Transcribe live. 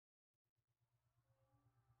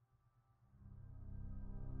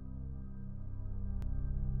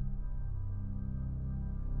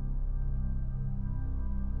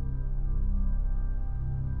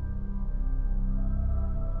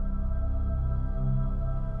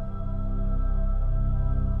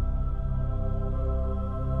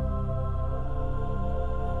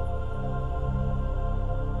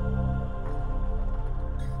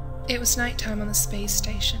It was nighttime on the space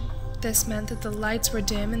station. This meant that the lights were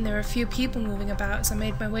dim and there were few people moving about as I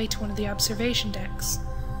made my way to one of the observation decks.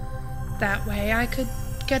 That way I could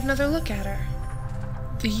get another look at her.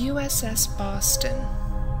 The USS Boston.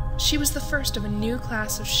 She was the first of a new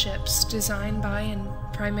class of ships designed by and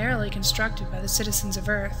primarily constructed by the citizens of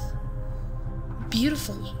Earth. A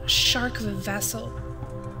beautiful shark of a vessel,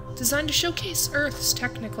 designed to showcase Earth's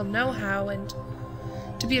technical know-how and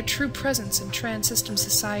to be a true presence in trans-system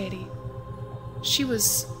society. She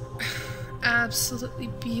was absolutely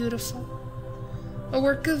beautiful. A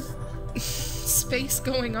work of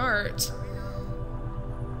space-going art.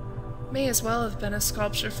 May as well have been a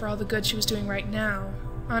sculpture for all the good she was doing right now.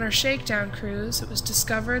 On her shakedown cruise, it was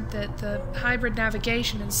discovered that the hybrid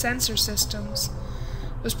navigation and sensor systems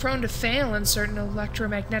was prone to fail in certain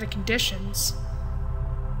electromagnetic conditions.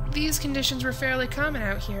 These conditions were fairly common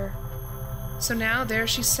out here. So now there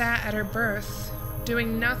she sat at her berth,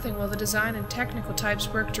 doing nothing while the design and technical types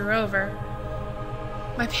worked her over.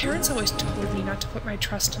 My parents always told me not to put my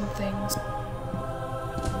trust in things.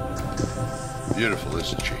 Beautiful,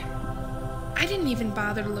 isn't she? I didn't even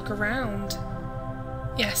bother to look around.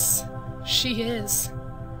 Yes, she is.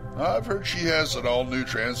 I've heard she has an all-new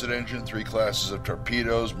transit engine, 3 classes of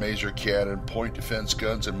torpedoes, maser cannon, point defense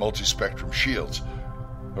guns, and multi-spectrum shields.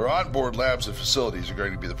 Her onboard labs and facilities are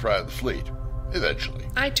going to be the pride of the fleet. Eventually.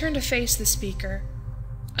 I turned to face the speaker.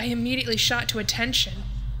 I immediately shot to attention.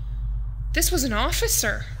 This was an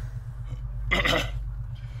officer.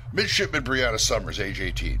 Midshipman Brianna Summers, age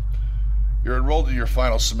 18. You're enrolled in your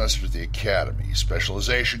final semester at the Academy.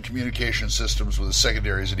 Specialization, communication systems with a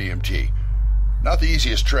secondary as an EMT. Not the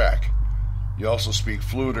easiest track. You also speak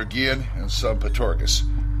fluent Orgean and some Patorgus.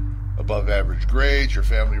 Above average grades, your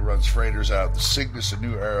family runs freighters out of the Cygnus and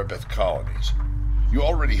New Arabeth colonies. You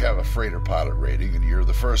already have a freighter pilot rating, and you're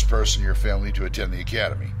the first person in your family to attend the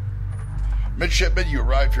Academy. Midshipman, you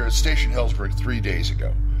arrived here at Station Hellsberg 3 days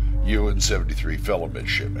ago. You and 73 fellow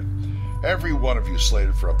midshipmen. Every one of you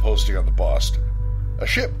slated for a posting on the Boston. A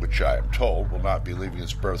ship which I am told will not be leaving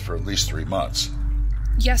its berth for at least 3 months.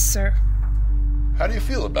 Yes, sir. How do you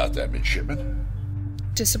feel about that, midshipman?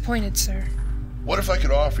 Disappointed, sir. What if I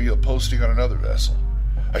could offer you a posting on another vessel?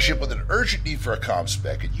 A ship with an urgent need for a comm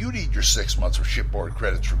spec, and you need your 6 months of shipboard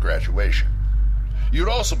credits for graduation. You'd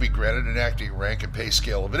also be granted an acting rank and pay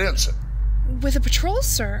scale of an ensign. With a patrol,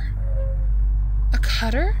 sir? A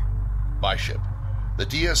cutter? My ship, the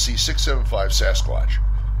DSC 675 Sasquatch.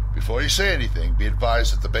 Before you say anything, be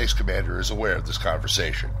advised that the base commander is aware of this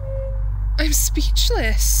conversation. I'm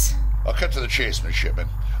speechless. I'll cut to the chase, midshipman.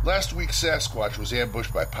 Last week, Sasquatch was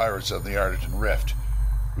ambushed by pirates on the Ardenton Rift.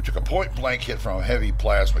 We took a point-blank hit from a heavy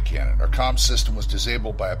plasma cannon. Our comm system was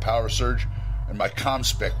disabled by a power surge, and my comm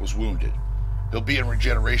spec was wounded. He'll be in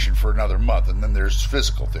regeneration for another month, and then there's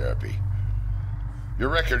physical therapy. Your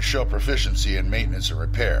records show proficiency in maintenance and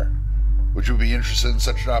repair. Would you be interested in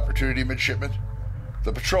such an opportunity, midshipman?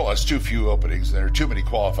 The patrol has too few openings, and there are too many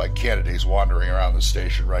qualified candidates wandering around the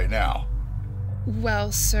station right now.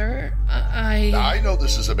 Well, sir, I know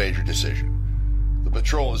this is a major decision. The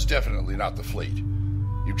patrol is definitely not the fleet.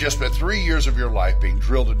 You've just spent 3 years of your life being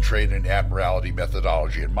drilled and trained in admiralty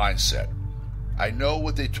methodology and mindset. I know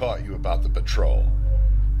what they taught you about the patrol.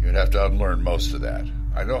 You'd have to unlearn most of that.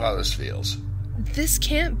 I know how this feels. This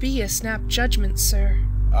can't be a snap judgment, sir.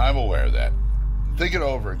 I'm aware of that. Think it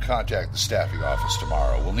over and contact the staffing office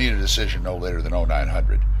tomorrow. We'll need a decision no later than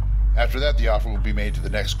 0900. After that, the offer will be made to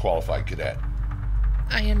the next qualified cadet.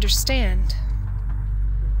 I understand.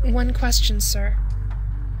 One question, sir.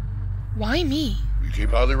 Why me? You came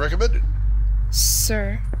highly recommended.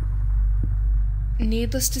 Sir,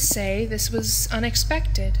 needless to say, this was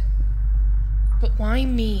unexpected. But why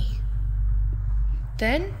me?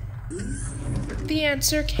 Then, the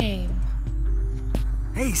answer came.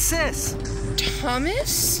 Hey, sis!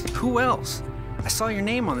 Thomas? Who else? I saw your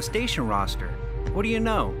name on the station roster. What do you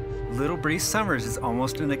know? Little Bree Summers is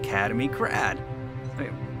almost an Academy grad.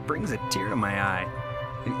 It brings a tear to my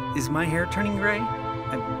eye. Is my hair turning gray?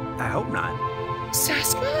 I hope not.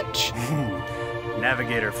 Sasquatch?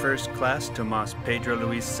 Navigator First Class Tomas Pedro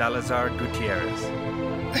Luis Salazar Guitierrez.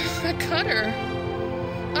 A cutter?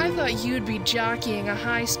 I thought you'd be jockeying a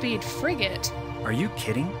high-speed frigate. Are you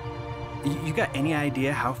kidding? You got any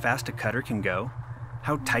idea how fast a cutter can go?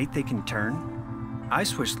 How tight they can turn? I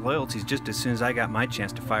switched loyalties just as soon as I got my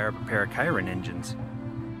chance to fire up a pair of Chiron engines.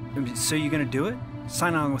 So you gonna do it?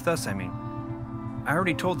 Sign on with us, I mean. I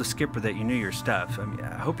already told the skipper that you knew your stuff.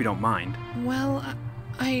 I hope you don't mind. Well,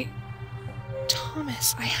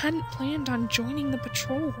 Thomas, I hadn't planned on joining the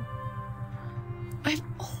patrol. I've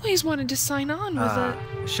always wanted to sign on with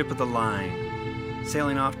a... Ship of the line.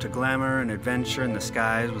 sailing off to glamour and adventure in the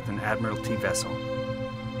skies with an Admiralty vessel.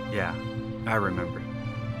 Yeah, I remember.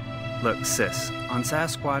 Look, sis, on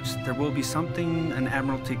Sasquatch, there will be something an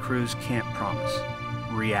Admiralty cruise can't promise.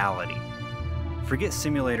 Reality. Forget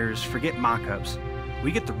simulators, forget mock-ups.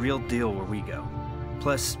 We get the real deal where we go.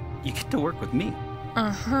 Plus, you get to work with me.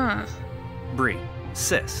 Uh-huh. Bree,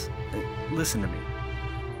 sis, listen to me.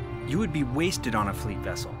 You would be wasted on a fleet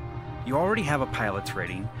vessel. You already have a pilot's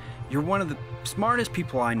rating. You're one of the smartest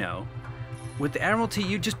people I know. With the Admiralty,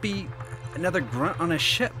 you'd just be another grunt on a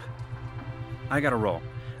ship. I gotta roll.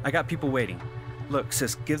 I got people waiting. Look,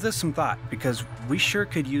 sis, give this some thought, because we sure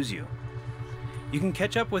could use you. You can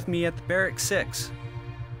catch up with me at the Barrack 6.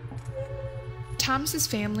 Thomas's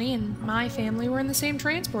family and my family were in the same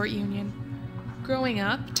transport union. Growing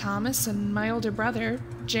up, Thomas and my older brother,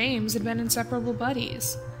 James, had been inseparable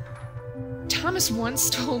buddies. Thomas once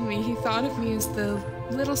told me he thought of me as the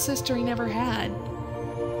little sister he never had.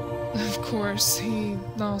 Of course, he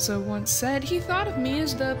also once said he thought of me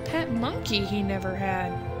as the pet monkey he never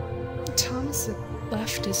had. Thomas had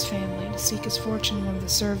left his family to seek his fortune in one of the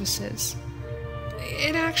services.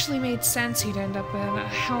 It actually made sense he'd end up a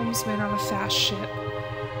helmsman on a fast ship.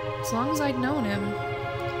 As long as I'd known him.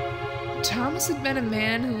 Thomas had been a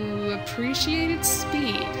man who appreciated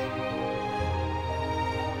speed.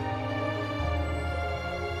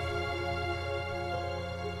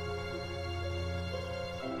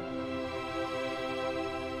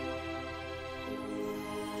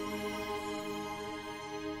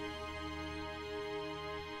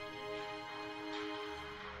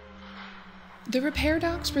 The repair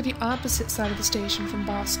docks were the opposite side of the station from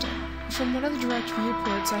Boston. From one of the direct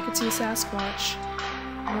viewports, I could see a Sasquatch,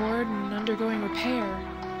 moored and undergoing repair.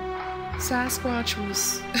 Sasquatch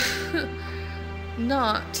was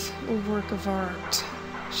not a work of art.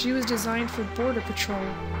 She was designed for border patrol,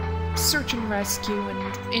 search and rescue,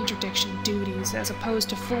 and interdiction duties, as opposed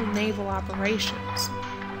to full naval operations.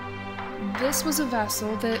 This was a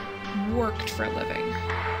vessel that worked for a living.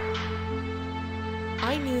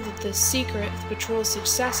 I knew that the secret of the patrol's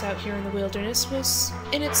success out here in the wilderness was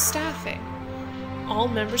in its staffing. All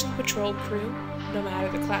members of the patrol crew, no matter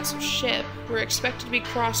the class of ship, were expected to be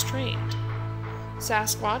cross-trained.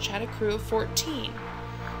 Sasquatch had a crew of 14.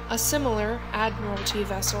 A similar Admiralty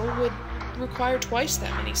vessel would require twice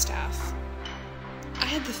that many staff. I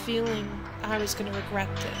had the feeling I was going to regret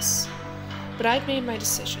this, but I'd made my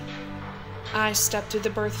decision. I stepped through the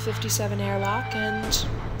berth 57 airlock and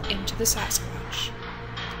into the Sasquatch.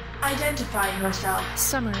 Identify yourself.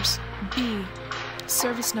 Summers, B.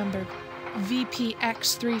 Service number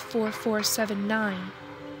VPX34479.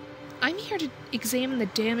 I'm here to examine the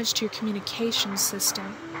damage to your communications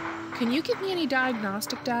system. Can you give me any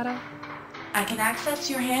diagnostic data? I can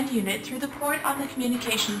access your hand unit through the port on the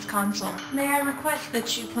communications console. May I request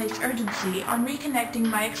that you place urgency on reconnecting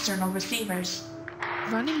my external receivers?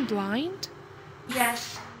 Running blind?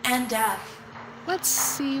 Yes, and deaf. Let's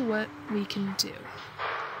see what we can do.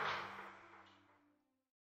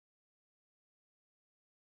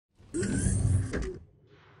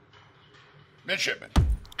 Midshipman.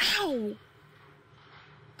 Ow!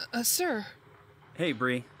 Sir. Hey,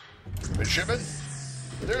 Bree. Midshipman,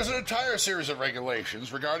 there's an entire series of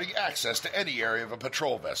regulations regarding access to any area of a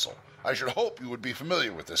patrol vessel. I should hope you would be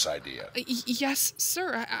familiar with this idea. Yes,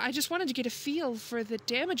 sir. I just wanted to get a feel for the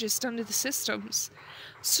damages done to the systems,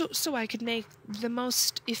 so I could make the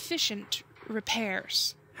most efficient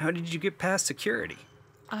repairs. How did you get past security?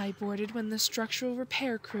 I boarded when the structural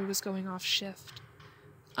repair crew was going off shift.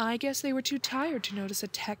 I guess they were too tired to notice a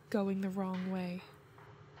tech going the wrong way.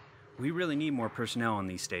 We really need more personnel on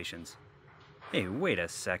these stations. Hey, wait a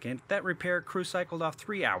second. That repair crew cycled off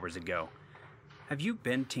 3 hours ago. Have you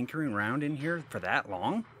been tinkering around in here for that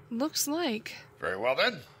long? Looks like. Very well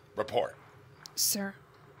then, report. Sir,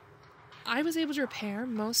 I was able to repair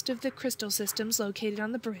most of the crystal systems located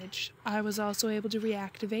on the bridge. I was also able to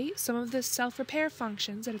reactivate some of the self-repair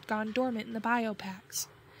functions that had gone dormant in the biopacks.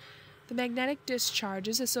 The magnetic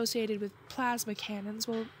discharges associated with plasma cannons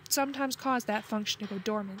will sometimes cause that function to go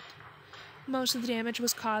dormant. Most of the damage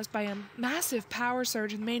was caused by a massive power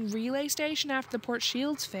surge in the main relay station after the port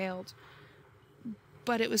shields failed,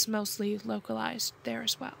 but it was mostly localized there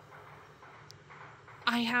as well.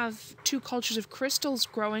 I have 2 cultures of crystals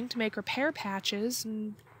growing to make repair patches,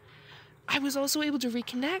 and I was also able to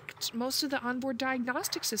reconnect most of the onboard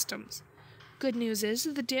diagnostic systems. Good news is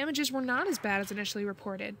that the damages were not as bad as initially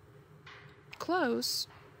reported. Close,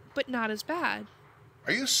 but not as bad.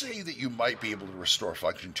 Are you saying that you might be able to restore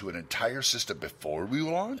function to an entire system before we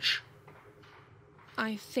launch?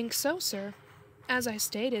 I think so, sir. As I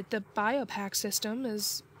stated, the biopack system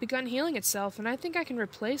has begun healing itself, and I think I can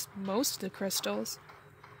replace most of the crystals.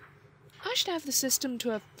 I should have the system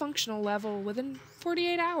to a functional level within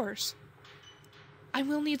 48 hours. I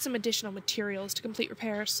will need some additional materials to complete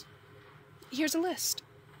repairs. Here's a list.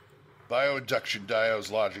 Bioinduction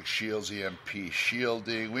diodes, logic shields, EMP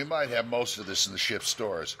shielding. We might have most of this in the ship's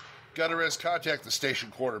stores. Guitierrez, contact the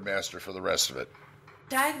station quartermaster for the rest of it.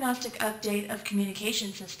 Diagnostic update of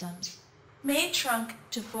communication systems. Main trunk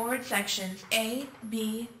to forward sections A,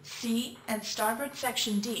 B, C, and starboard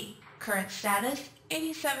section D. Current status,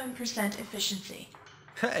 87% efficiency.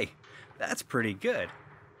 Hey, that's pretty good.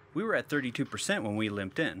 We were at 32% when we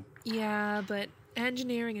limped in. Yeah, but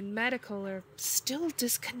engineering and medical are still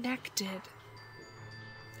disconnected.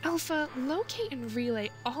 Alpha, locate and relay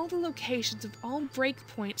all the locations of all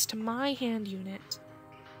breakpoints to my hand unit.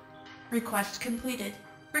 Request completed.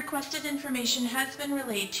 Requested information has been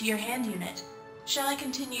relayed to your hand unit. Shall I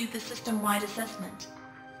continue the system-wide assessment?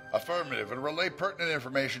 Affirmative, and relay pertinent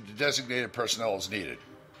information to designated personnel as needed.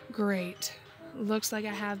 Great. Looks like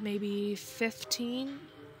I have maybe 17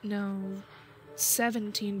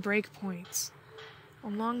 breakpoints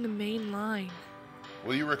along the main line.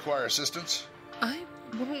 Will you require assistance? I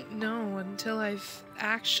won't know until I've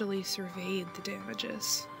actually surveyed the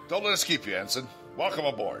damages. Don't let us keep you, Ensign. Welcome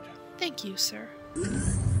aboard. Thank you, sir.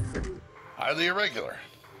 Highly irregular.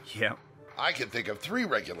 Yep. I can think of 3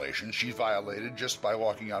 regulations she violated just by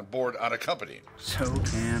walking on board unaccompanied. So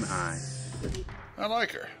can I. I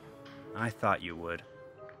like her. I thought you would.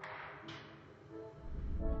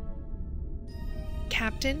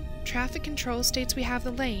 Captain, traffic control states we have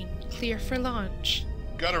the lane. Clear for launch.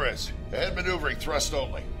 Guitierrez, ahead maneuvering thrust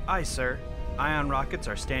only. Aye, sir. Ion rockets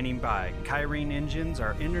are standing by. Kyrene engines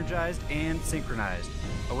are energized and synchronized.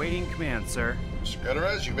 Awaiting command, sir. Mr.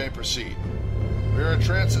 Guitierrez, you may proceed. We are at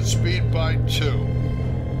transit speed by 2.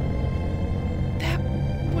 That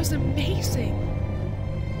was amazing.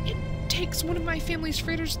 It takes one of my family's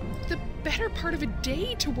freighters the better part of a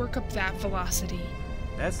day to work up that velocity.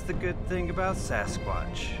 That's the good thing about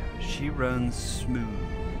Sasquatch. She runs smooth.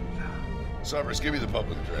 Summers, give me the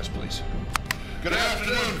public address, please. Good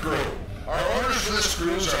afternoon, crew. Our orders for this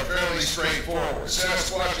cruise are fairly straightforward.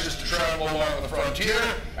 Sasquatch is to travel along the frontier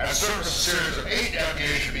and service a series of 8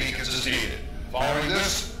 navigation beacons as needed. Following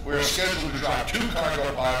this, we are scheduled to drop 2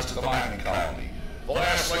 cargo pods to the mining colony. The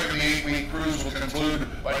last leg of the 8-week cruise will conclude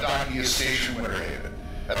by docking at Station Winterhaven.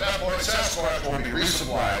 At that point, Sasquatch will be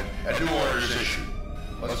resupplied and new orders issued.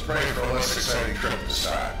 Let's pray for a less exciting trip this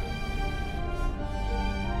time.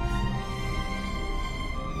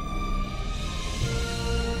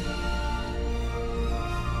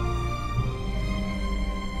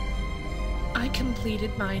 I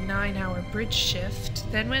completed my 9-hour bridge shift,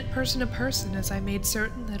 then went person to person as I made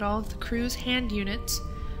certain that all of the crew's hand units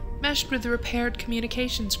meshed with the repaired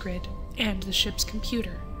communications grid and the ship's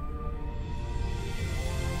computer.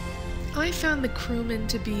 I found the crewmen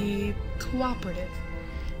to be cooperative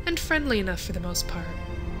and friendly enough for the most part.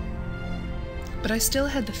 But I still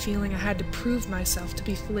had the feeling I had to prove myself to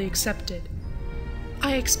be fully accepted.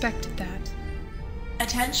 I expected that.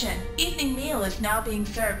 Attention! Evening meal is now being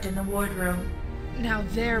served in the wardroom. Now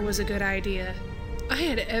there was a good idea. I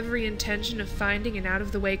had every intention of finding an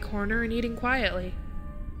out-of-the-way corner and eating quietly.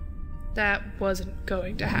 That wasn't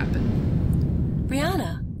going to happen.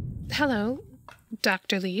 Brianna. Hello,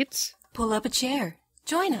 Dr. Leeds. Pull up a chair.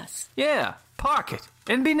 Join us. Yeah, park it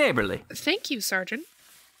and be neighborly. Thank you, Sergeant.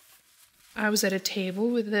 I was at a table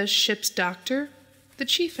with the ship's doctor, the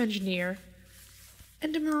chief engineer,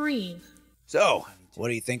 and a Marine. So, what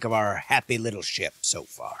do you think of our happy little ship so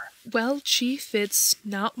far? Well, Chief, it's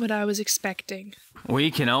not what I was expecting.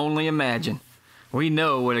 We can only imagine. We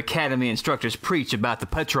know what Academy instructors preach about the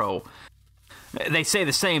patrol. They say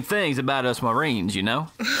the same things about us Marines, you know?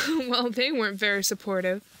 Well, they weren't very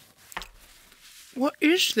supportive. What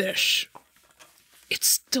is this?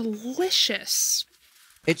 It's delicious.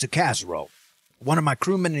 It's a casserole. One of my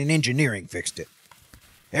crewmen in engineering fixed it.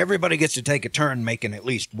 Everybody gets to take a turn making at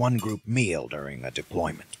least one group meal during a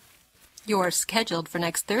deployment. You're scheduled for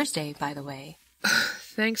next Thursday, by the way.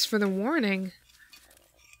 Thanks for the warning.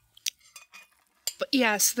 But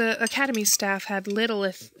yes, the Academy staff had little,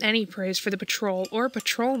 if any, praise for the patrol or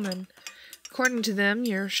patrolmen. According to them,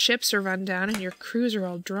 your ships are run down and your crews are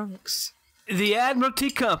all drunks. The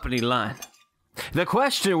Admiralty Company line. The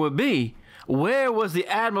question would be, where was the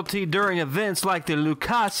Admiralty during events like the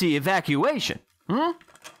Lucasi evacuation?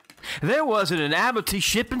 There wasn't an Admiralty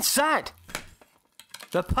ship in sight.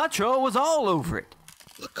 The patrol was all over it.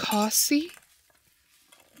 Lucasi?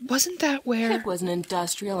 Wasn't that where... It was an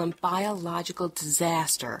industrial and biological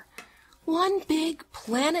disaster. One big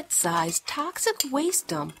planet-sized toxic waste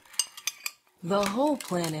dump. The whole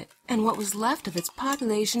planet and what was left of its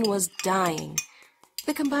population was dying.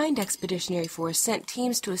 The combined expeditionary force sent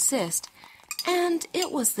teams to assist, and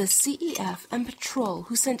it was the CEF and Patrol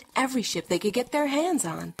who sent every ship they could get their hands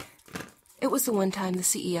on. It was the one time the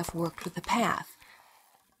CEF worked with the Path.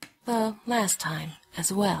 The last time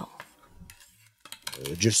as well.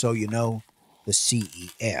 Just so you know, the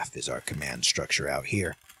CEF is our command structure out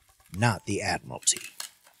here, not the Admiralty.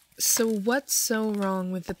 So what's so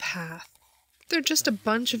wrong with the Path? They're just a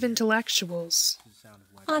bunch of intellectuals.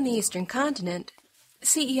 On the eastern continent,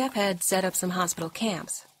 CEF had set up some hospital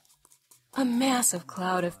camps. A massive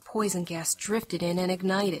cloud of poison gas drifted in and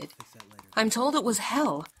ignited. I'm told it was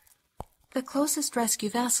hell. The closest rescue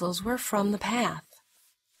vessels were from the Path.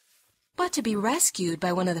 But to be rescued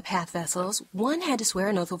by one of the Path vessels, one had to swear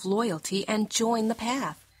an oath of loyalty and join the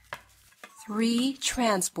Path. 3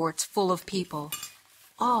 transports full of people,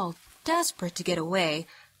 all desperate to get away,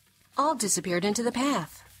 all disappeared into the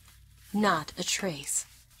Path. Not a trace.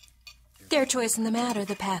 Their choice in the matter,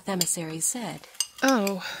 the Path emissaries said.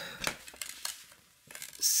 Oh.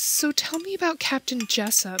 So tell me about Captain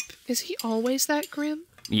Jessup. Is he always that grim?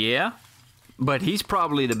 Yeah, but he's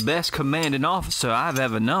probably the best commanding officer I've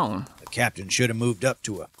ever known. The captain should have moved up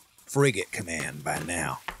to a frigate command by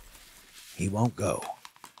now. He won't go.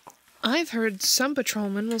 I've heard some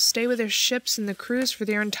patrolmen will stay with their ships and the crews for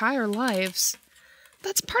their entire lives.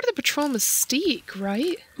 That's part of the patrol mystique,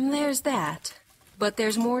 right? There's that, but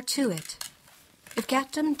there's more to it. If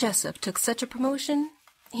Captain Jessup took such a promotion,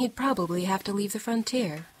 he'd probably have to leave the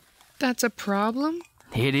frontier. That's a problem?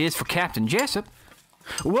 It is for Captain Jessup.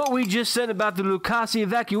 What we just said about the Lucasi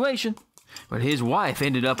evacuation, but his wife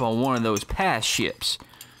ended up on one of those past ships.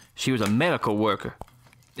 She was a medical worker.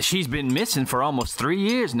 She's been missing for almost 3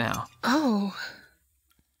 years now. Oh.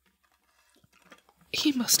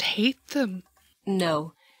 He must hate them.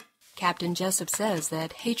 No. Captain Jessup says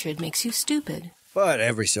that hatred makes you stupid. But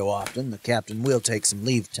every so often, the captain will take some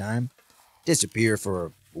leave time, disappear for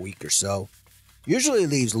a week or so. Usually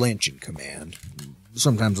leaves Lynch in command.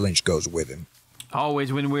 Sometimes Lynch goes with him.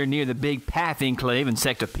 Always when we're near the big Path enclave in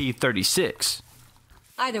Sector P-36.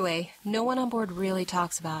 Either way, no one on board really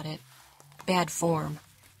talks about it. Bad form.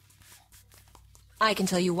 I can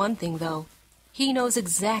tell you one thing, though. He knows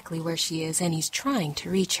exactly where she is, and he's trying to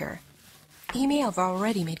reach her. He may have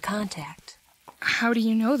already made contact. How do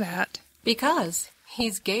you know that? Because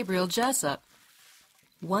he's Gabriel Jessup.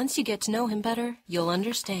 Once you get to know him better, you'll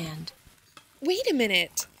understand. Wait a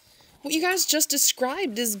minute. What you guys just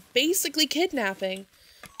described is basically kidnapping.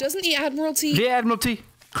 Doesn't the Admiralty... The Admiralty?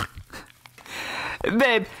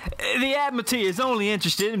 Babe, the Admiralty is only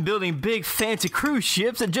interested in building big fancy cruise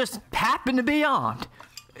ships that just happen to be armed.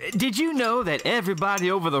 Did you know that everybody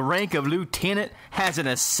over the rank of lieutenant has an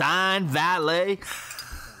assigned valet?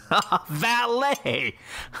 Valet!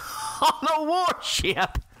 On a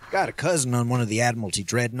warship! Got a cousin on one of the Admiralty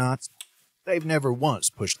dreadnoughts. They've never once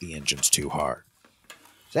pushed the engines too hard.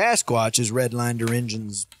 Sasquatch has redlined her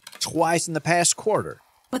engines twice in the past quarter.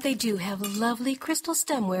 But they do have lovely crystal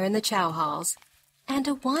stemware in the chow halls, and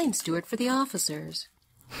a wine steward for the officers.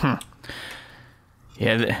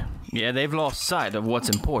 Yeah, they've lost sight of what's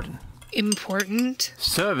important. Important?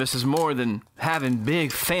 Service is more than having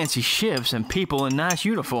big fancy ships and people in nice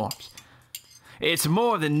uniforms. It's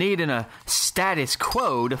more than needing a status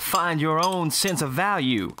quo to find your own sense of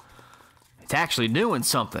value. It's actually doing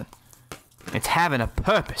something. It's having a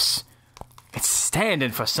purpose. It's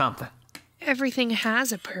standing for something. Everything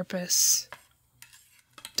has a purpose.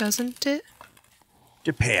 Doesn't it?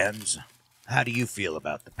 Depends. How do you feel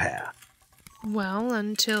about the Path? Well,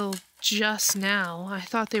 until just now, I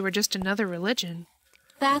thought they were just another religion.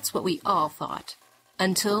 That's what we all thought.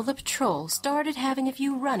 Until the patrol started having a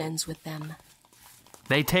few run-ins with them.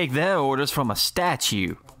 They take their orders from a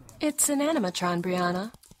statue. It's an animatron,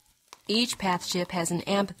 Brianna. Each Path ship has an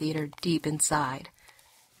amphitheater deep inside.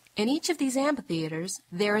 In each of these amphitheaters,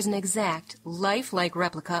 there is an exact, lifelike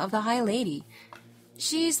replica of the High Lady.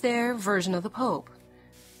 She's their version of the Pope.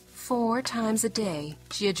 4 times a day,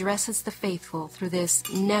 she addresses the faithful through this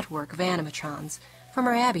network of animatrons from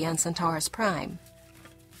her abbey on Centaurus Prime.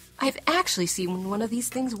 I've actually seen one of these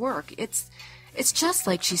things work. It's just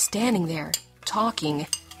like she's standing there, talking.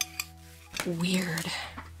 Weird.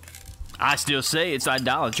 I still say it's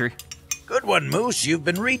idolatry. Good one, Moose. You've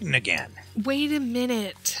been reading again. Wait a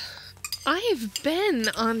minute. I have been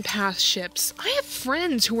on Path ships. I have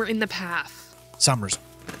friends who are in the Path. Summers,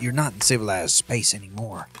 you're not in civilized space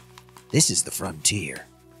anymore. This is the frontier.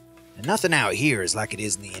 And nothing out here is like it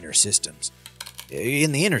is in the inner systems.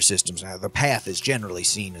 In the inner systems, the path is generally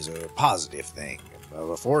seen as a positive thing,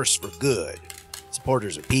 a force for good,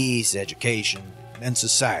 supporters of peace, education, and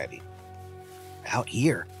society. Out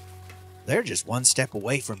here, they're just one step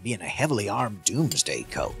away from being a heavily armed doomsday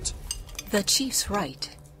cult. The chief's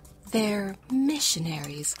right. Their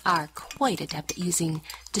missionaries are quite adept at using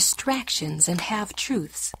distractions and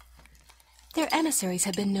half-truths. Their emissaries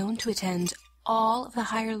have been known to attend all of the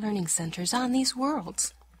higher learning centers on these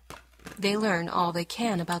worlds. They learn all they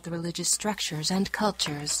can about the religious structures and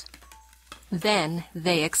cultures. Then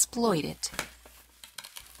they exploit it.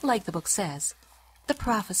 Like the book says, the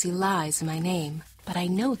prophecy lies in my name, but I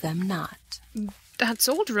know them not. That's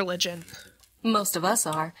old religion. Most of us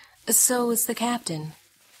are. So is the captain.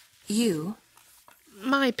 You?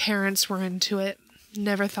 My parents were into it.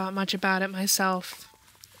 Never thought much about it myself.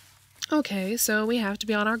 Okay, so we have to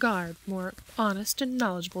be on our guard, more honest and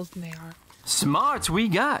knowledgeable than they are. Smarts we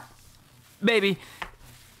got. Baby,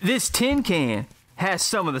 this tin can has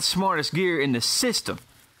some of the smartest gear in the system.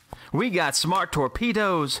 We got smart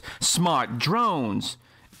torpedoes, smart drones.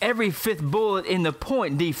 Every fifth bullet in the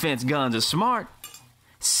point defense guns is smart.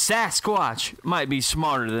 Sasquatch might be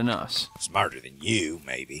smarter than us. Smarter than you,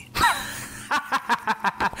 maybe.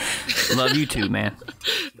 Love you too, man.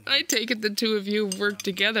 I take it the two of you worked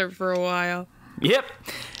together for a while. Yep.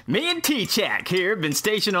 Me and T-Chack here have been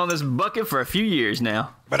stationed on this bucket for a few years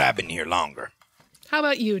now. But I've been here longer. How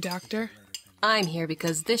about you, Doctor? I'm here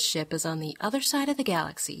because this ship is on the other side of the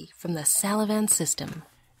galaxy from the Salavan system.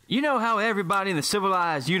 You know how everybody in the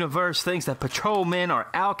civilized universe thinks that patrolmen are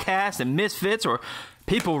outcasts and misfits or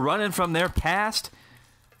people running from their past?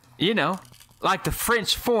 You know, like the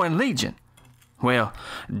French Foreign Legion. Well,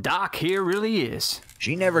 Doc here really is.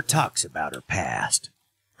 She never talks about her past.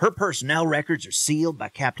 Her personnel records are sealed by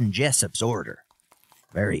Captain Jessup's order.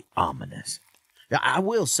 Very ominous. I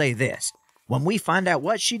will say this. When we find out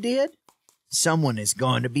what she did, someone is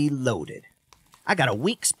going to be loaded. I got a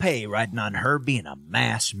week's pay riding on her being a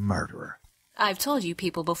mass murderer. I've told you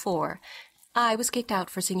people before. I was kicked out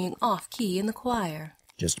for singing off-key in the choir.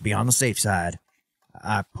 Just to be on the safe side,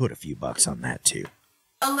 I put a few bucks on that too.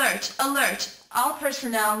 Alert! Alert! All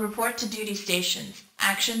personnel report to duty stations.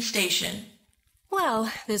 Action station.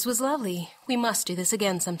 Well, this was lovely. We must do this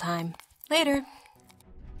again sometime. Later.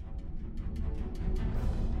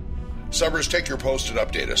 Summers, take your post and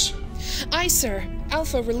update us. Aye, sir.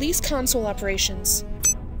 Alpha, release console operations.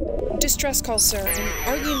 Distress call, sir. An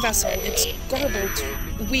Argene vessel. It's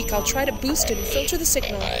garbled. Weak. I'll try to boost it and filter the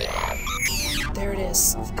signal. There it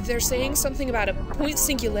is. They're saying something about a point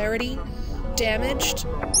singularity. Damaged.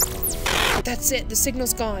 That's it. The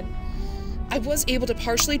signal's gone. I was able to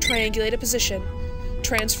partially triangulate a position.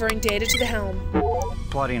 Transferring data to the helm.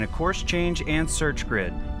 Plotting a course change and search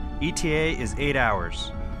grid. ETA is 8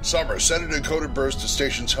 hours. Summers, send an encoded burst to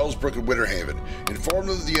stations Hellsbrook and Winterhaven. Inform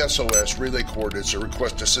them of the SOS, relay coordinates, or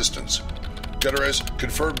request assistance. Guitierrez,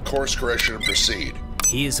 confirm course correction and proceed.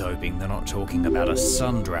 Here's hoping they're not talking about a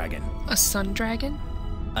sun dragon. A sun dragon?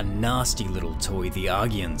 A nasty little toy the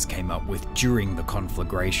Argians came up with during the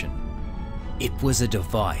conflagration. It was a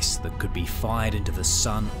device that could be fired into the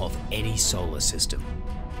sun of any solar system.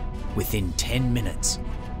 Within 10 minutes,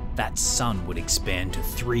 that sun would expand to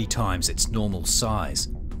 3 times its normal size,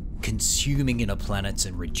 consuming inner planets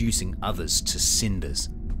and reducing others to cinders.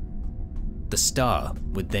 The star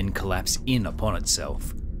would then collapse in upon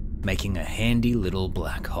itself, making a handy little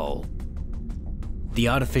black hole. The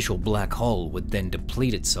artificial black hole would then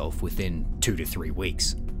deplete itself within 2 to 3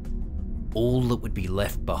 weeks. All that would be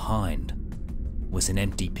left behind was an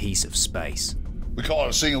empty piece of space. We call it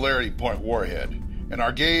a singularity point warhead. In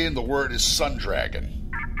Argane, the word is sun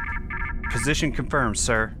dragon. Position confirmed,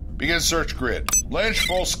 sir. Begin search grid. Lynch,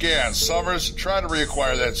 full scan. Summers, try to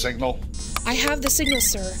reacquire that signal. I have the signal,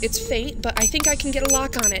 sir. It's faint, but I think I can get a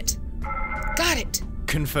lock on it. Got it.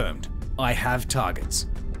 Confirmed. I have targets.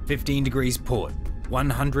 15 degrees port,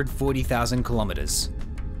 140,000 kilometers.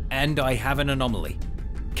 And I have an anomaly.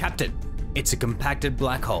 Captain, it's a compacted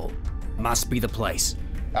black hole. Must be the place.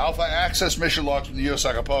 Alpha, access mission logs from the US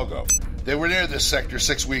Acapulco. They were near this sector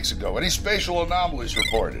 6 weeks ago. Any spatial anomalies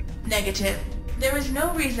reported? Negative. There is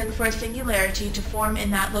no reason for a singularity to form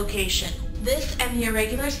in that location. This and the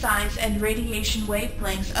irregular size and radiation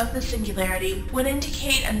wavelengths of the singularity would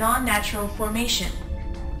indicate a non-natural formation.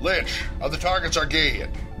 Lynch, other targets are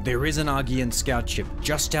Argane. There is an Argian scout ship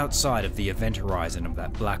just outside of the event horizon of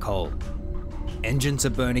that black hole. Engines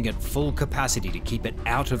are burning at full capacity to keep it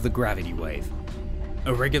out of the gravity wave.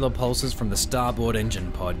 Irregular pulses from the starboard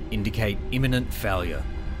engine pod indicate imminent failure.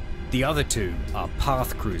 The other 2 are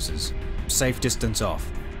path cruisers, safe distance off.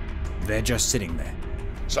 They're just sitting there.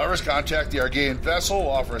 Summers, contact the Argaean vessel,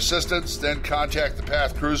 offer assistance, then contact the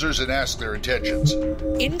path cruisers and ask their intentions.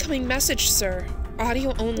 Incoming message, sir.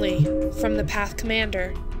 Audio only. From the path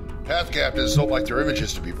commander. Path captains don't like their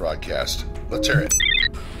images to be broadcast. Let's hear it.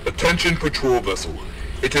 Attention patrol vessel.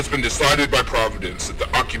 It has been decided by Providence that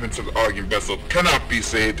the occupants of the Argaean vessel cannot be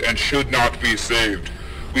saved and should not be saved.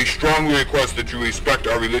 We strongly request that you respect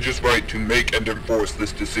our religious right to make and enforce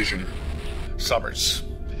this decision. Summers,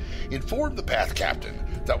 inform the path captain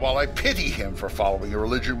that while I pity him for following a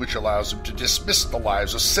religion which allows him to dismiss the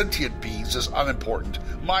lives of sentient beings as unimportant,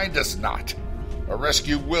 mine does not. A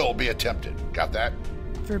rescue will be attempted. Got that?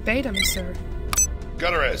 Verbatim, sir.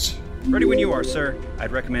 Guitierrez. Ready when you are, sir.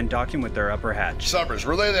 I'd recommend docking with their upper hatch. Summers,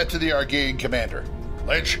 relay that to the Argaean commander.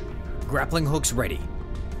 Lynch. Grappling hooks ready.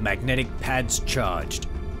 Magnetic pads charged.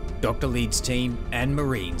 Dr. Leeds' team and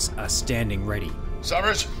Marines are standing ready.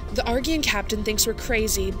 Summers. The Argaean captain thinks we're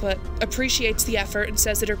crazy, but appreciates the effort and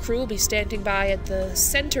says that her crew will be standing by at the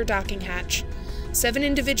center docking hatch. 7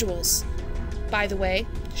 individuals. By the way,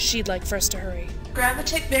 she'd like for us to hurry.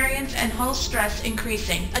 Gravitic variance and hull stress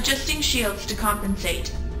increasing. Adjusting shields to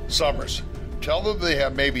compensate. Summers, tell them they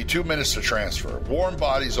have maybe 2 minutes to transfer. Warm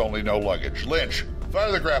bodies only, no luggage. Lynch,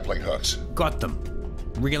 fire the grappling hooks. Got them.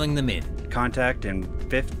 Reeling them in. Contact in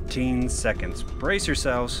 15 seconds. Brace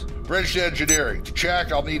yourselves. Bridge to engineering. To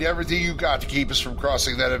check, I'll need everything you got to keep us from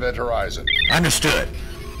crossing that event horizon. Understood.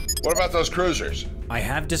 What about those cruisers? I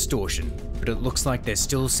have distortion, but it looks like they're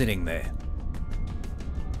still sitting there.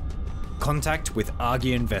 Contact with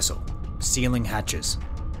Argaean vessel. Sealing hatches.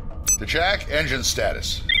 To Jack, engine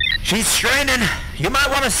status. She's straining. You might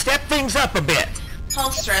want to step things up a bit.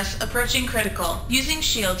 Hull stress approaching critical. Using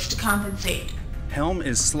shields to compensate. Helm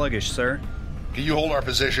is sluggish, sir. Can you hold our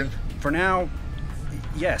position? For now,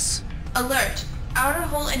 yes. Alert. Outer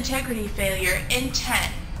hull integrity failure in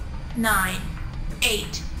 10, 9,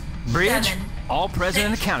 8, Bridge, 7, all present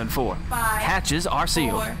and 6, accounted for. 5, Hatches are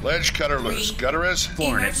sealed. 4, Lynch, cut her loose. 3, Guitierrez?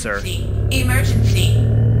 Flooring it, sir.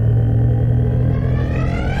 Emergency.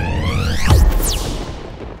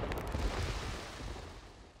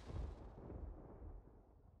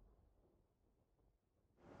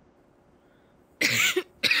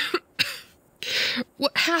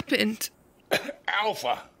 What happened?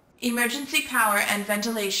 Alpha. Emergency power and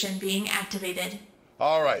ventilation being activated.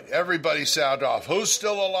 All right, everybody sound off. Who's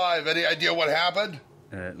still alive? Any idea what happened?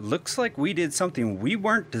 Looks like we did something we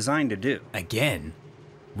weren't designed to do. Again?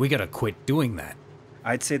 We gotta quit doing that.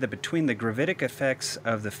 I'd say that between the gravitic effects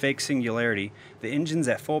of the fake singularity, the engines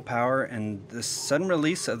at full power, and the sudden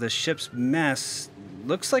release of the ship's mass,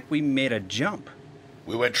 looks like we made a jump.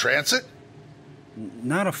 We went transit?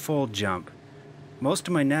 Not a full jump. Most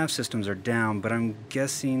of my nav systems are down, but I'm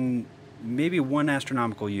guessing maybe 1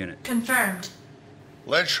 astronomical unit. Confirmed.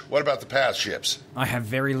 Lynch, what about the path ships? I have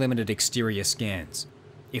very limited exterior scans.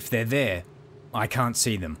 If they're there, I can't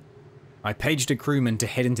see them. I paged a crewman to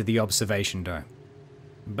head into the observation dome.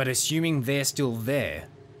 But assuming they're still there,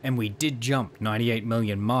 and we did jump 98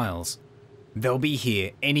 million miles, they'll be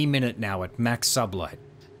here any minute now at max sublight.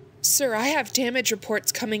 Sir, I have damage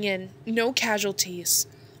reports coming in. No casualties.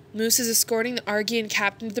 Moose is escorting the Argaean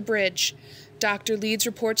captain to the bridge. Dr. Leeds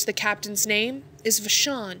reports the captain's name is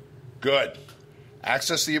Vashon. Good.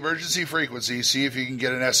 Access the emergency frequency, see if you can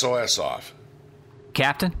get an SOS off.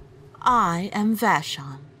 Captain? I am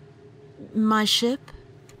Vashon. My ship?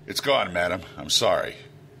 It's gone, madam. I'm sorry.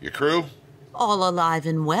 Your crew? All alive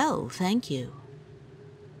and well, thank you.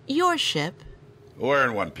 Your ship? We're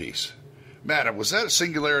in one piece. Madam, was that a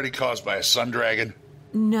singularity caused by a sun dragon?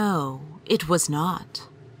 No, it was not.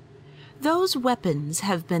 Those weapons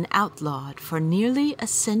have been outlawed for nearly a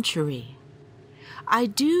century. I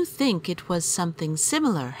do think it was something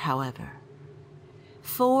similar, however.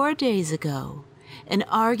 4 days ago, an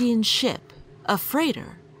Argaean ship, a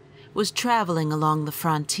freighter, was traveling along the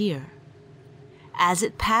frontier. As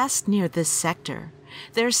it passed near this sector,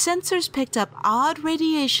 their sensors picked up odd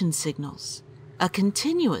radiation signals, a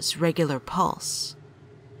continuous regular pulse.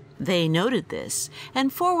 They noted this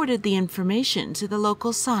and forwarded the information to the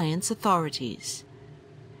local science authorities.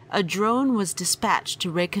 A drone was dispatched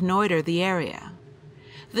to reconnoiter the area.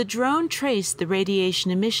 The drone traced the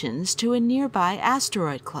radiation emissions to a nearby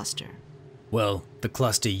asteroid cluster. Well, the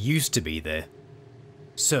cluster used to be there.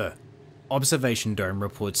 Sir, observation dome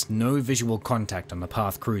reports no visual contact on the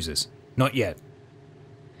path cruisers. Not yet.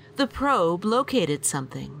 The probe located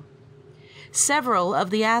something. Several of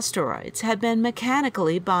the asteroids had been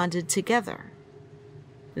mechanically bonded together.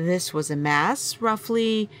 This was a mass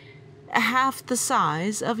roughly half the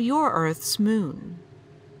size of your Earth's moon.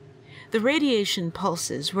 The radiation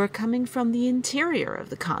pulses were coming from the interior of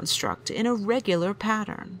the construct in a regular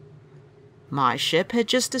pattern. My ship had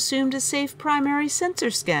just assumed a safe primary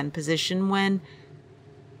sensor scan position when...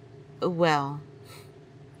 well,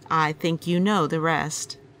 I think you know the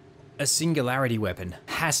rest. A singularity weapon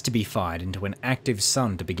has to be fired into an active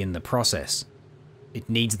sun to begin the process. It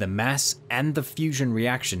needs the mass and the fusion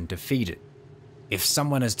reaction to feed it. If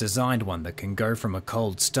someone has designed one that can go from a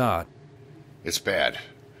cold start... It's bad.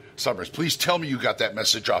 Summers, please tell me you got that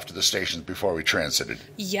message off to the stations before we transited.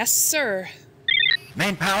 Yes, sir.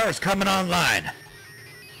 Main power is coming online.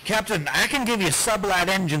 Captain, I can give you sublight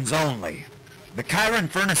engines only. The Chiron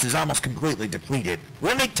furnace is almost completely depleted.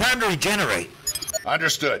 We'll need time to regenerate.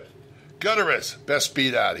 Understood. Guitierrez, best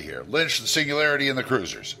speed out of here. Lynch, the Singularity, and the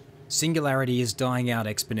cruisers. Singularity is dying out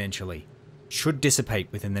exponentially. Should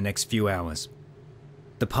dissipate within the next few hours.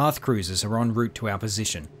 The path cruisers are en route to our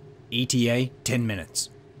position. ETA, 10 minutes.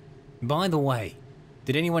 By the way,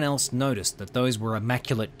 did anyone else notice that those were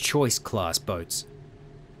Immaculate Choice class boats?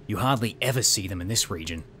 You hardly ever see them in this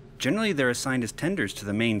region. Generally, they're assigned as tenders to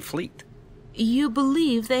the main fleet. You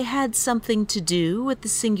believe they had something to do with the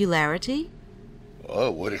Singularity? Well,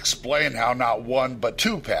 it would explain how not one but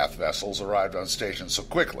two path vessels arrived on station so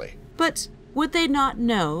quickly. But would they not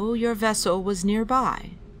know your vessel was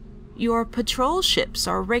nearby? Your patrol ships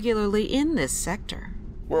are regularly in this sector.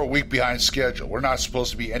 We're a week behind schedule. We're not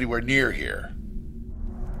supposed to be anywhere near here.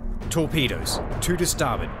 Torpedoes, 2 to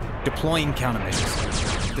starboard, deploying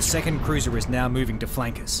countermeasures. The second cruiser is now moving to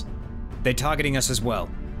flank us. They're targeting us as well.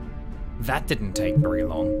 That didn't take very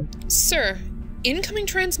long. Sir, incoming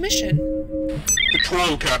transmission.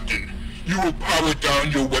 Patrol Captain, you will power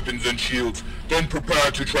down your weapons and shields, then prepare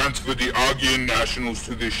to transfer the Argian nationals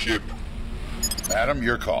to this ship. Madam,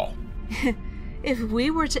 your call. If we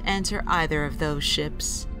were to enter either of those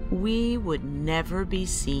ships, we would never be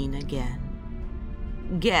seen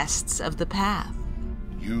again. Guests of the path.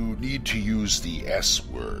 You need to use the S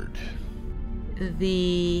word.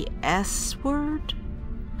 The S word?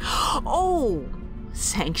 Oh!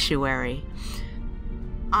 Sanctuary.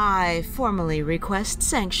 I formally request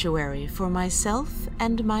sanctuary for myself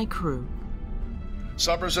and my crew.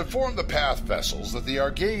 Summers informed the path vessels that the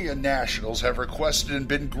Argian nationals have requested and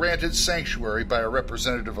been granted sanctuary by a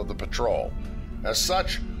representative of the patrol. As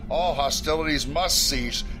such, all hostilities must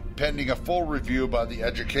cease pending a full review by the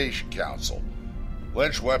Education Council.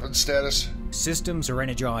 Lynch, weapon status? Systems are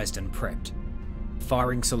energized and prepped.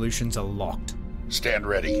 Firing solutions are locked. Stand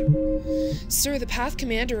ready. Sir, the Path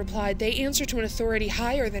Commander replied they answer to an authority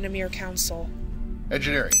higher than a mere council.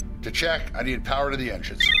 Engineering. To check, I need power to the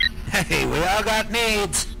engines. Hey, we all got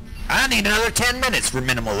needs. I need another 10 minutes for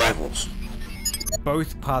minimal levels.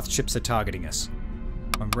 Both path ships are targeting us.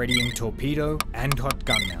 I'm readying torpedo and hot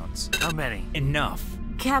gun mounts. How many? Enough.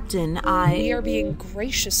 Captain, We are being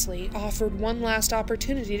graciously offered one last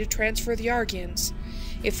opportunity to transfer the Argians.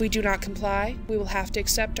 If we do not comply, we will have to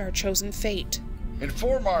accept our chosen fate.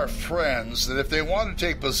 Inform our friends that if they want to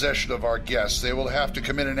take possession of our guests, they will have to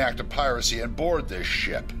commit an act of piracy and board this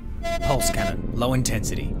ship. Pulse cannon, low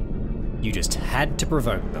intensity. You just had to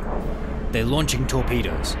provoke them. They're launching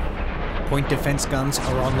torpedoes. Point defense guns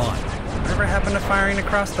are online. Whatever happened to firing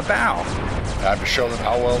across the bow? Time to show them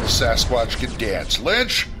how well the Sasquatch can dance.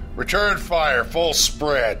 Lynch, return fire, full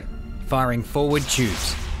spread. Firing forward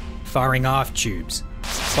tubes. Firing aft tubes.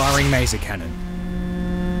 Firing maser cannon.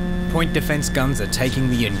 Point defense guns are taking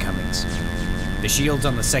the incomings. The shields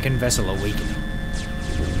on the second vessel are weakening.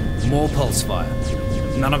 More pulse fire.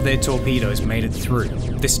 None of their torpedoes made it through,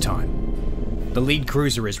 this time. The lead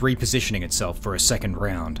cruiser is repositioning itself for a second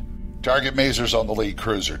round. Target masers on the lead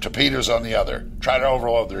cruiser, torpedoes on the other. Try to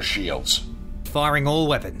overload their shields. Firing all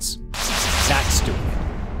weapons. That's doing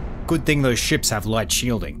it. Good thing those ships have light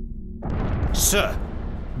shielding. Sir,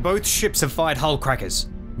 both ships have fired hull crackers.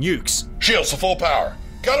 Nukes. Shields to full power.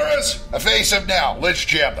 Guitierrez, evasive now. Lynch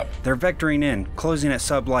jam them. They're vectoring in, closing at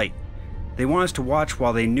sub-light. They want us to watch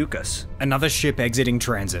while they nuke us. Another ship exiting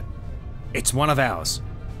transit. It's one of ours.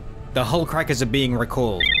 The hull crackers are being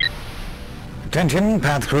recalled. Attention,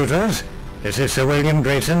 path cruisers. This is Sir William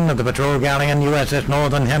Grayson of the patrol galleon USS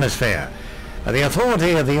Northern Hemisphere. By the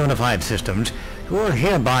authority of the Unified Systems, you are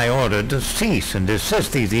hereby ordered to cease and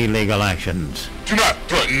desist these illegal actions. Do not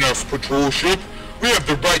threaten us, patrol ship. We have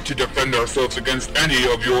the right to defend ourselves against any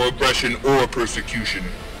of your aggression or persecution.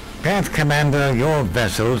 Path Commander, your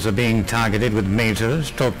vessels are being targeted with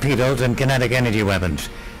masers, torpedoes, and kinetic energy weapons.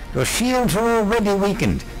 Your shields are already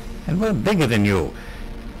weakened, and we're bigger than you.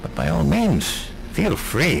 But by all means, feel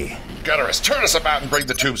free. Guitierrez, turn us about and bring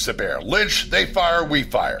the tubes to bear. Lynch, they fire, we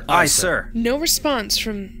fire. Aye, sir. No response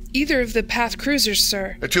from either of the path cruisers,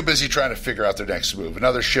 sir. They're too busy trying to figure out their next move.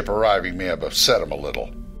 Another ship arriving may have upset them a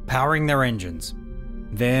little. Powering their engines.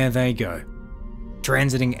 There they go.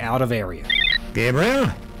 Transiting out of area. Gabriel,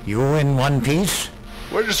 you in one piece?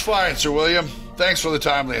 We're just fine, Sir William. Thanks for the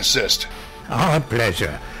timely assist. Our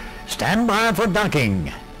pleasure. Stand by for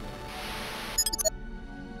docking.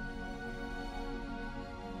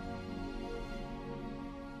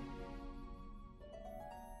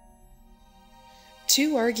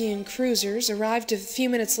 Two Argian cruisers arrived a few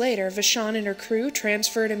minutes later. Vashon and her crew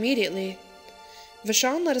transferred immediately.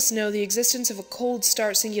 Vashon let us know the existence of a cold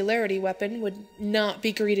start singularity weapon would not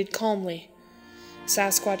be greeted calmly.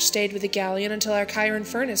 Sasquatch stayed with the galleon until our Chiron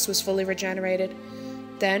furnace was fully regenerated.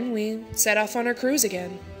 Then we set off on our cruise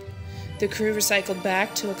again. The crew recycled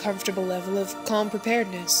back to a comfortable level of calm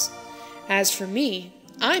preparedness. As for me,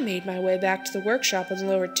 I made my way back to the workshop on the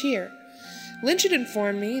lower tier. Lynch had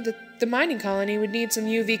informed me that the mining colony would need some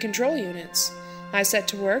UV control units. I set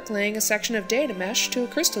to work laying a section of data mesh to a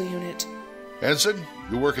crystal unit. Ensign,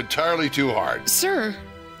 you work entirely too hard. Sir,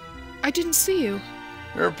 I didn't see you.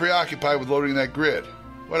 You're preoccupied with loading that grid.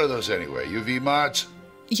 What are those anyway, UV mods?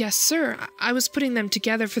 Yes, sir. I was putting them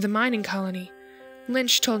together for the mining colony.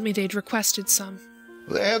 Lynch told me they'd requested some.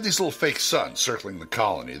 Well, they have these little fake suns circling the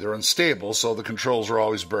colony. They're unstable, so the controls are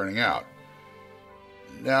always burning out.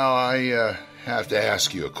 Now, I have to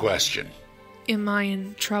ask you a question. Am I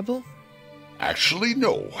in trouble? Actually,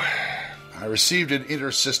 no. I received an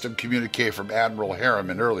inter-system communique from Admiral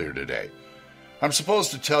Harriman earlier today. I'm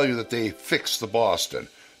supposed to tell you that they fixed the Boston.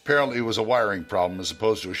 Apparently it was a wiring problem as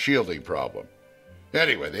opposed to a shielding problem.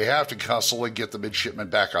 Anyway, they have to hustle and get the midshipmen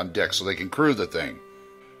back on deck so they can crew the thing.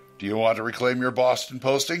 Do you want to reclaim your Boston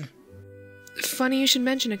posting? Funny you should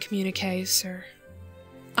mention a communique, sir.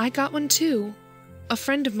 I got one too. A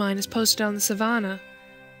friend of mine is posted on the Savannah.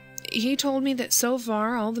 He told me that so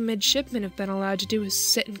far all the midshipmen have been allowed to do is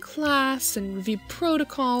sit in class and review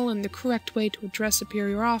protocol and the correct way to address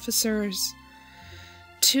superior officers.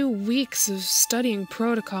 2 weeks of studying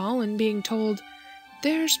protocol and being told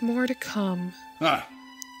there's more to come. Huh.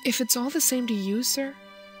 If it's all the same to you, sir,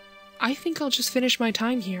 I think I'll just finish my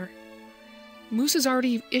time here. Moose has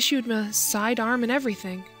already issued me a sidearm and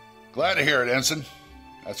everything. Glad to hear it, Ensign.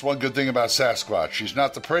 That's one good thing about Sasquatch. She's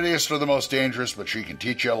not the prettiest or the most dangerous, but she can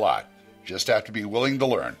teach you a lot. Just have to be willing to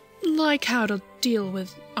learn. Like how to deal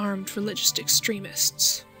with armed religious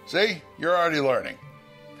extremists. See? You're already learning.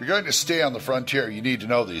 If you're going to stay on the frontier, you need to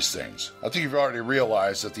know these things. I think you've already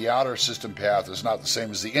realized that the outer system path is not the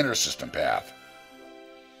same as the inner system path.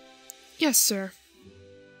 Yes, sir.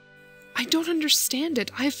 I don't understand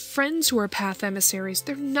it. I have friends who are path emissaries.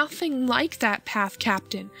 They're nothing like that path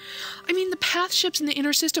captain. I mean, the path ships in the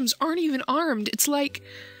inner systems aren't even armed. It's like...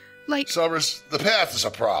 Summers, the path is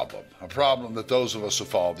a problem. A problem that those of us who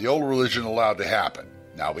follow the old religion allowed to happen.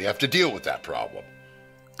 Now we have to deal with that problem.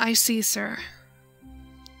 I see, sir.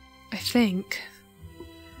 I think.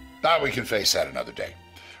 Now we can face that another day.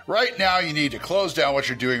 Right now you need to close down what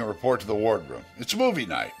you're doing and report to the wardroom. It's movie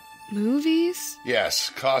night. Movies? Yes,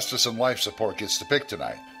 Costas and Life Support gets to pick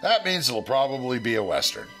tonight. That means it'll probably be a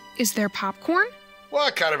Western. Is there popcorn?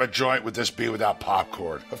 What kind of a joint would this be without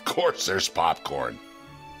popcorn? Of course there's popcorn.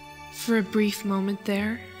 For a brief moment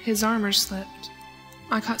there, his armor slipped.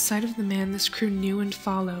 I caught sight of the man this crew knew and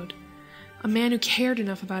followed. A man who cared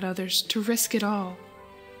enough about others to risk it all,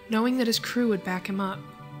 knowing that his crew would back him up.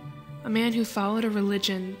 A man who followed a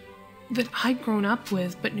religion that I'd grown up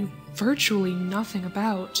with but knew virtually nothing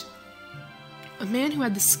about. A man who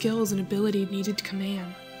had the skills and ability needed to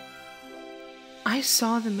command. I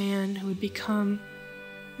saw the man who would become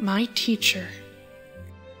my teacher.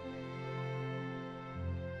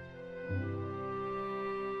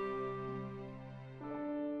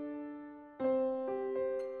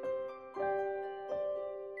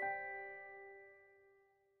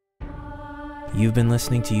 You've been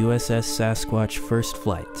listening to USS Sasquatch First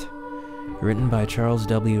Flight, written by Charles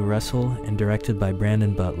W. Russell and directed by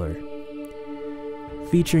Brandon Butler.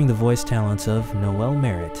 Featuring the voice talents of Noel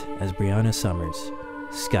Merritt as Brianna Summers,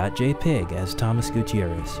 Scott J. Pigg as Tomas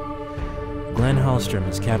Guitierrez, Glen Hallstrom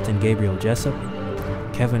as Captain Gabriel Jessup,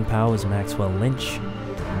 Kevin Powe as Maxwell Lynch,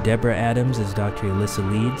 Deborah Adams as Dr. Elyssa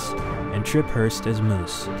Leeds, and Tripp Hurst as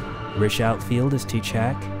Moose, Rish Outfield as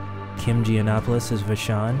T-Chak, Kim Gianapoulos as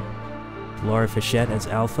Vashon, Laura Frechette as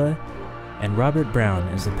Alpha, and Robert Brown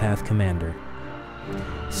as the Path Commander.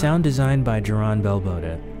 Sound designed by Jaron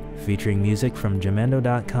Belboda, featuring music from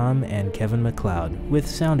Jamendo.com and Kevin MacLeod, with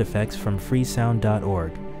sound effects from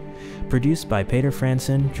freesound.org. Produced by Paeter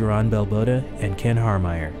Franson, Jaron Belboda, and Ken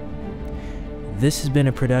HAR-my-er. This has been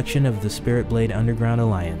a production of the Spirit Blade Underground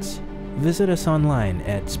Alliance. Visit us online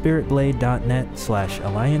at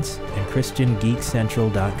spiritblade.net/alliance and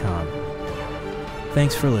christiangeekcentral.com.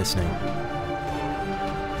 Thanks for listening.